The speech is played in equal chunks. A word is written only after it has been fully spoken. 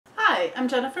Hi, I'm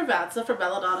Jennifer Vatza for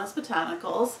Belladonna's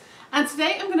Botanicals, and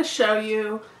today I'm going to show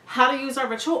you how to use our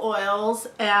ritual oils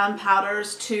and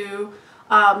powders to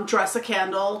dress a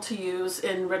candle to use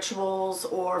in rituals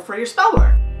or for your spell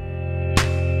work.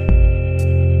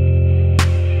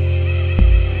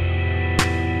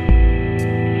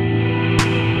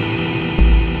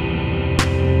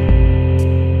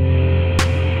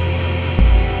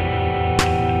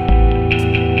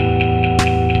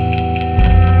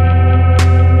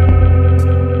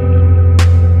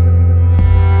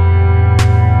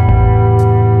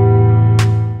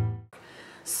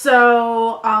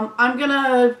 So I'm going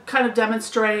to kind of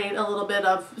demonstrate a little bit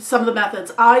of some of the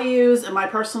methods I use in my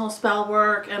personal spell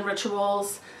work and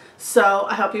rituals. So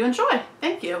I hope you enjoy.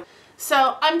 Thank you.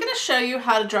 So I'm going to show you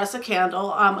how to dress a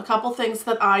candle. A couple things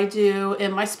that I do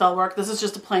in my spell work. This is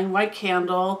just a plain white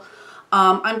candle.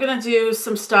 I'm going to do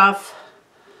some stuff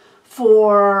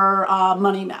for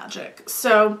money magic.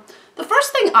 So the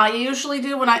first thing I usually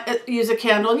do when I use a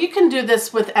candle, and you can do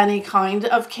this with any kind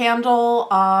of candle,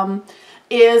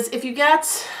 is if you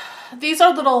get, these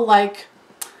are little, like,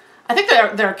 I think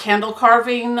they're candle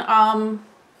carving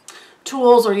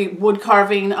tools or wood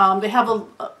carving. They have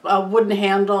a wooden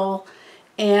handle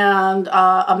and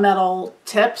a metal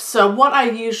tip. So what I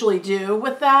usually do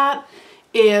with that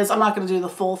is, I'm not going to do the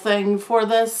full thing for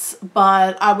this,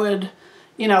 but I would,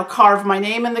 you know, carve my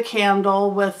name in the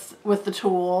candle with the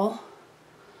tool.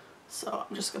 So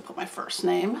I'm just going to put my first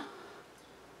name.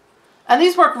 And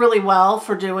these work really well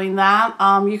for doing that.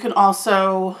 You can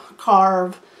also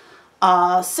carve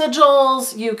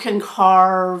sigils. You can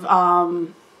carve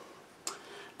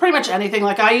pretty much anything.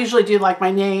 Like I usually do like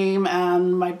my name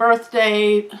and my birth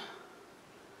date.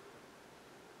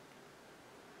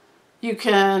 You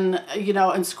can, you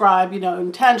know, inscribe, you know,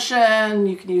 intention.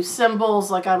 You can use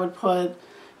symbols. Like I would put,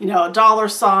 you know, a dollar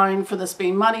sign for this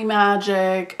being money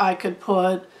magic. I could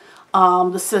put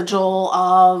the sigil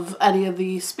of any of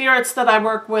the spirits that I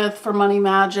work with for money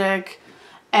magic.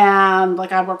 And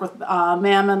like I work with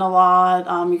Mammon a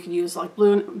lot. You can use like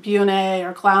Bune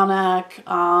or Clownek,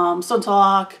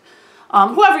 Suntalak,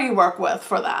 whoever you work with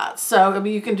for that. So I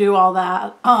mean, you can do all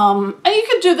that. And you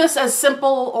can do this as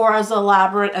simple or as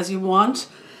elaborate as you want.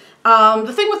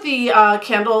 The thing with the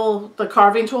the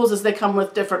carving tools is they come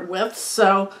with different widths.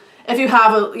 So if you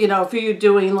have a, you know, if you're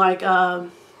doing like a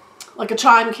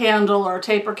chime candle or a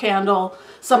taper candle,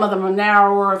 some of them are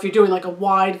narrower. If you're doing like a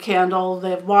wide candle, they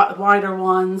have wider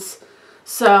ones.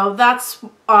 So that's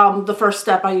the first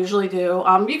step I usually do.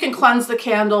 You can cleanse the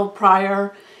candle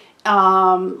prior.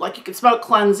 Like you can smoke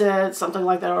cleanse it, something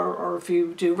like that. Or if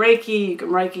you do Reiki, you can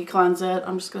Reiki cleanse it.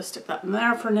 I'm just going to stick that in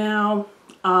there for now.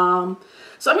 So I'm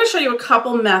going to show you a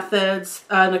couple methods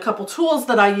and a couple tools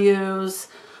that I use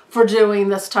for doing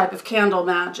this type of candle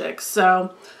magic.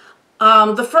 So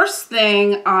the first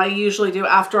thing I usually do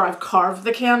after I've carved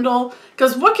the candle,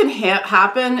 because what can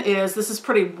happen is this is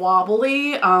pretty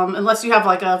wobbly, unless you have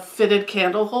like a fitted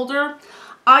candle holder.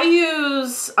 I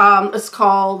use, it's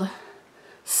called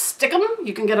Stickum.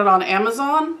 You can get it on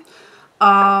Amazon.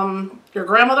 Your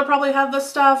grandmother probably had this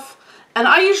stuff. And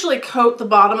I usually coat the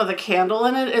bottom of the candle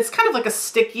in it. It's kind of like a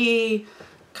sticky,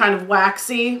 kind of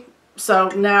waxy. So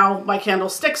now my candle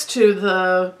sticks to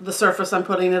the surface I'm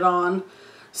putting it on.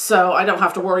 So I don't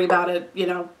have to worry about it, you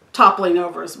know, toppling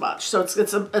over as much. So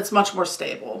it's much more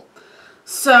stable.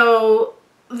 So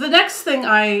the next thing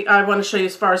I want to show you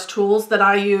as far as tools that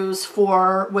I use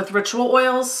with ritual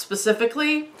oils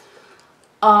specifically,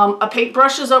 a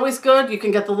paintbrush is always good. You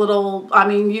can get the little, I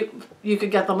mean, you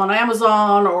could get them on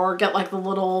Amazon or get like the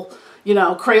little, you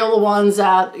know, Crayola ones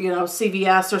at, you know,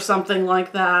 CVS or something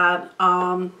like that.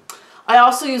 I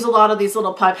also use a lot of these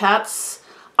little pipettes.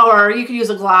 Or you can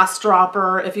use a glass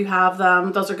dropper if you have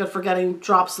them. Those are good for getting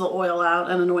drops of the oil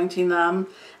out and anointing them.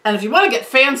 And if you want to get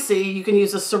fancy, you can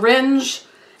use a syringe.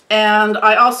 And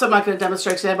I also, I'm not going to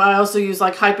demonstrate today, but I also use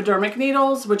like hypodermic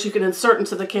needles, which you can insert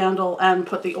into the candle and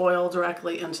put the oil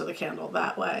directly into the candle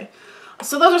that way.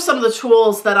 So those are some of the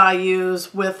tools that I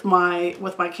use with my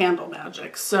candle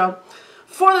magic. So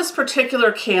for this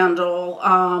particular candle,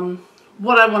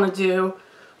 what I want to do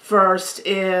first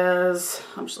is,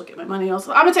 I'm just looking at my money oils.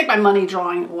 I'm going to take my money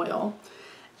drawing oil.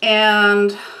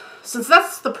 And since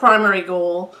that's the primary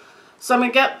goal, so I'm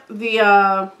going to get the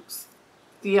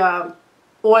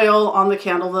oil on the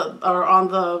candle, or on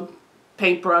the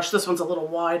paintbrush. This one's a little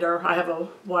wider. I have a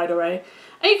wide array.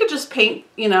 And you could just paint,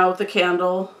 you know, the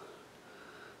candle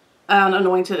and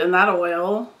anoint it in that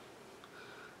oil.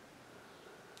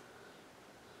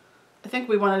 I think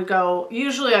we want to go,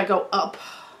 usually I go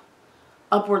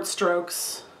upward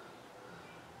strokes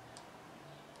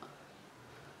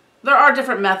there are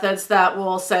different methods that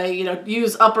will say, you know,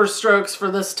 use upper strokes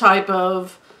for this type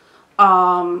of,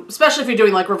 especially if you're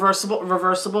doing like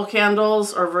reversible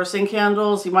candles or reversing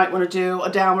candles, you might want to do a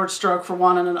downward stroke for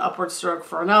one and an upward stroke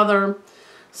for another.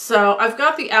 So I've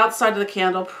got the outside of the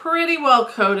candle pretty well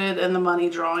coated in the money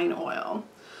drawing oil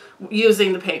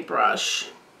using the paintbrush.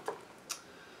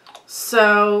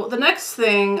 So the next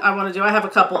thing I want to do, I have a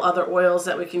couple other oils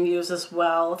that we can use as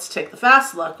well. Let's take the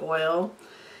Fast Luck oil.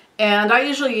 And I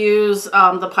usually use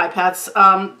the pipettes.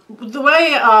 The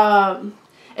way,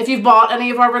 if you've bought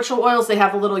any of our ritual oils, they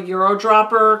have a little Euro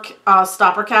dropper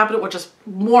stopper cabinet, which is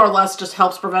more or less just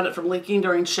helps prevent it from leaking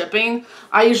during shipping.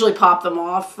 I usually pop them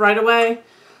off right away.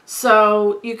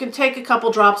 So you can take a couple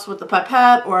drops with the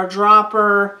pipette or a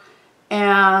dropper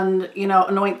and, you know,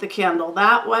 anoint the candle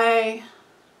that way.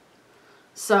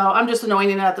 So I'm just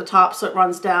anointing it at the top so it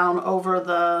runs down over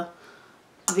the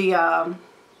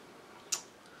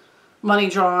money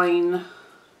drawing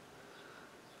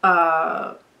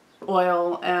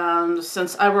oil. And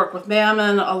since I work with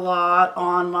Mammon a lot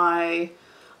on my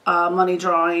money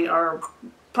drawing or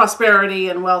prosperity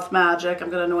and wealth magic, I'm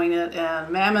going to anoint it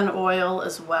in Mammon oil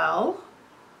as well.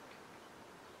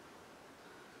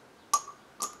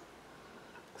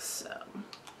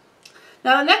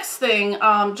 Now the next thing,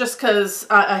 just because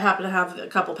I happen to have a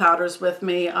couple powders with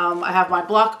me, I have my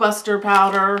Blockbuster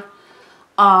powder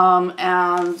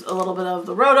and a little bit of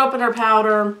the Road Opener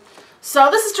powder.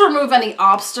 So this is to remove any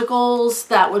obstacles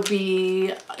that would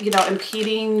be, you know,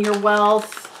 impeding your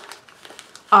wealth,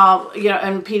 you know,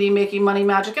 impeding making money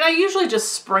magic. And I usually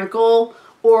just sprinkle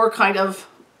or kind of,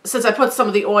 since I put some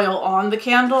of the oil on the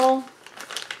candle,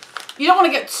 you don't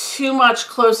want to get too much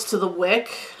close to the wick,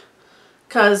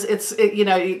 because you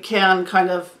know, you can kind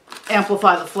of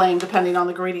amplify the flame depending on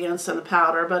the ingredients and the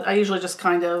powder. But I usually just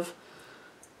kind of,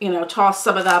 you know, toss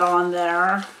some of that on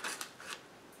there.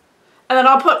 And then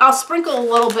I'll sprinkle a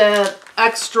little bit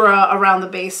extra around the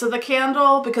base of the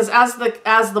candle, because as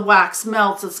the wax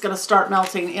melts, it's going to start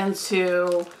melting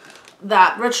into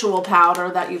that ritual powder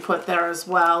that you put there as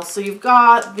well. So you've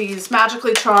got these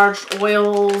magically charged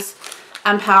oils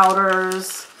and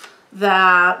powders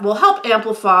that will help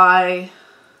amplify,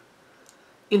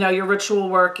 you know, your ritual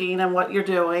working and what you're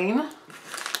doing.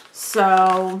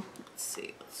 So let's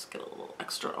see, let's get a little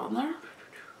extra on there.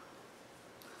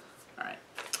 All right.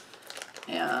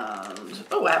 And,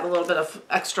 oh, I have a little bit of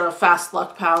extra Fast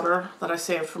Luck powder that I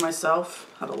saved for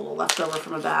myself. Had a little leftover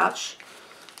from a batch.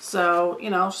 So, you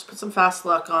know, just put some Fast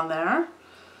Luck on there.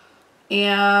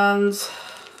 And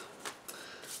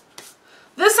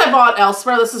this I bought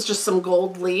elsewhere. This is just some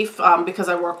gold leaf because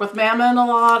I work with Mammon a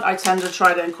lot. I tend to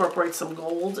try to incorporate some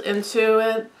gold into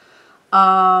it.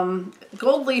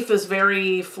 Gold leaf is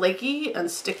very flaky and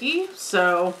sticky,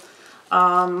 so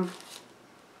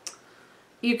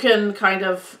you can kind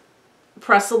of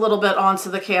press a little bit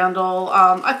onto the candle.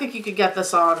 I think you could get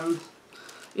this on,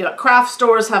 you know, craft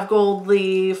stores have gold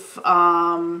leaf.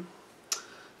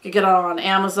 You can get it on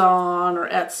Amazon or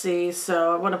Etsy.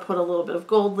 So I want to put a little bit of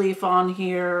gold leaf on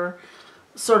here,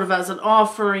 sort of as an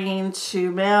offering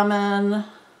to Mammon.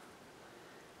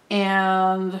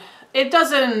 And it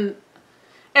doesn't,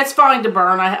 it's fine to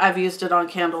burn. I've used it on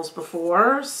candles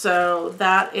before. So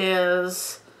that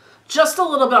is just a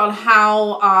little bit on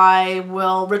how I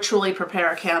will ritually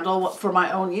prepare a candle for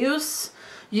my own use,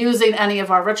 using any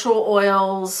of our ritual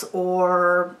oils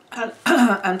or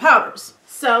and powders.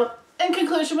 So in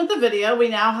conclusion with the video, we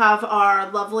now have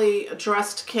our lovely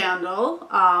dressed candle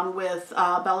with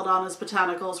Belladonna's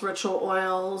Botanicals ritual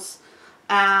oils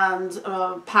and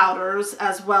powders,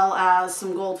 as well as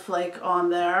some gold flake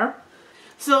on there.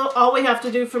 So all we have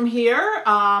to do from here,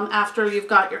 after you've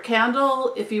got your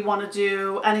candle, if you want to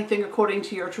do anything according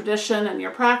to your tradition and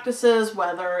your practices,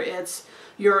 whether it's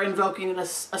you're invoking a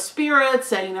spirit,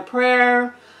 saying a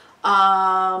prayer,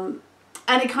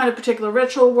 any kind of particular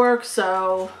ritual work.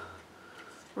 So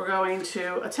we're going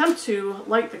to attempt to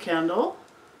light the candle.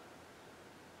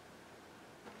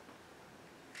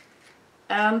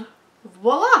 And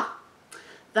voila!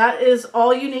 That is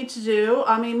all you need to do.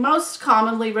 I mean, most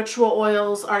commonly ritual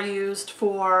oils are used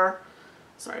for,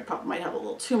 sorry, I probably might have a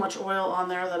little too much oil on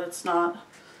there that it's not,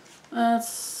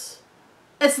 it's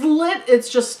lit, it's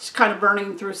just kind of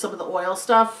burning through some of the oil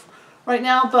stuff right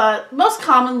now, but most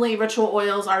commonly ritual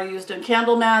oils are used in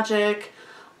candle magic,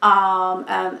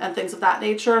 and things of that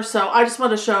nature. So I just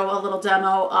want to show a little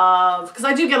demo of, because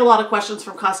I do get a lot of questions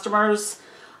from customers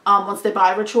once they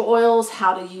buy ritual oils,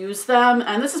 how to use them.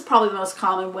 And this is probably the most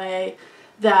common way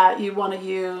that you want to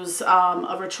use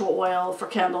a ritual oil for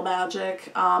candle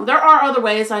magic. There are other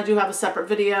ways. I do have a separate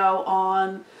video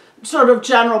on sort of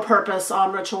general purpose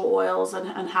on ritual oils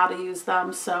and how to use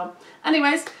them. So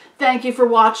anyways, thank you for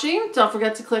watching. Don't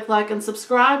forget to click like and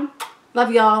subscribe.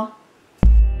 Love y'all.